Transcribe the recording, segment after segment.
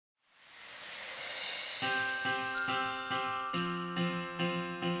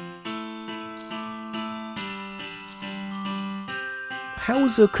How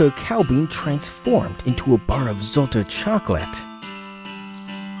is a cacao bean transformed into a bar of Zotter chocolate?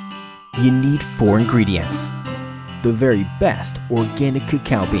 You need 4 ingredients. The very best organic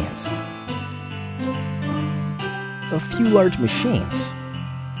cacao beans. A few large machines.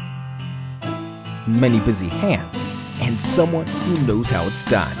 Many busy hands. And someone who knows how it's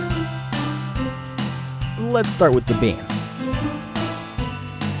done. Let's start with the beans.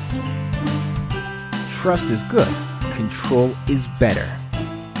 Trust is good. Control is better.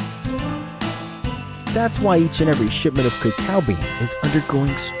 That's why each and every shipment of cacao beans is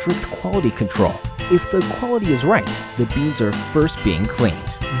undergoing strict quality control. If the quality is right, the beans are first being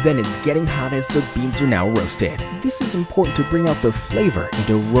cleaned. Then it's getting hot as the beans are now roasted. This is important to bring out the flavor and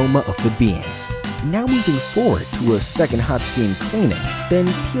aroma of the beans. Now moving forward to a second hot steam cleaning, then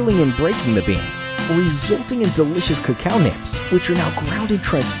peeling and breaking the beans, resulting in delicious cacao nibs, which are now ground and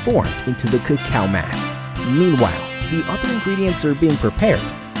transformed into the cacao mass. Meanwhile, the other ingredients are being prepared.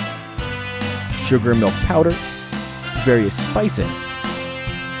 Sugar and milk powder, various spices,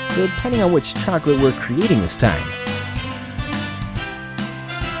 depending on which chocolate we're creating this time.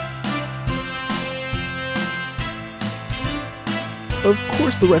 Of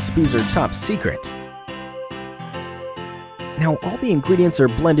course, the recipes are top secret. Now all the ingredients are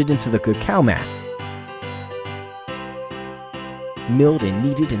blended into the cacao mass, milled and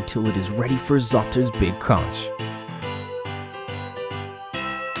kneaded until it is ready for Zotter's big conch.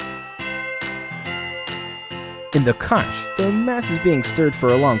 In the conch, the mass is being stirred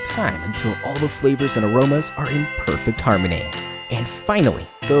for a long time until all the flavors and aromas are in perfect harmony. And finally,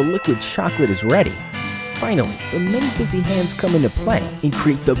 the liquid chocolate is ready. Finally, the many busy hands come into play and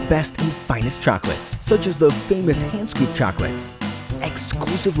create the best and finest chocolates, such as the famous hand-scooped chocolates,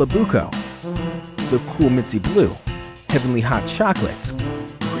 exclusive Labuco, the cool Mincy Blue, heavenly hot chocolates,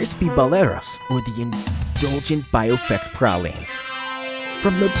 crispy Baleros, or the indulgent Biofect pralines.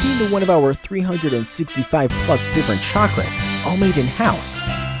 From the bean to one of our 365 plus different chocolates, all made in-house,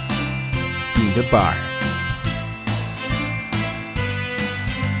 bean to bar.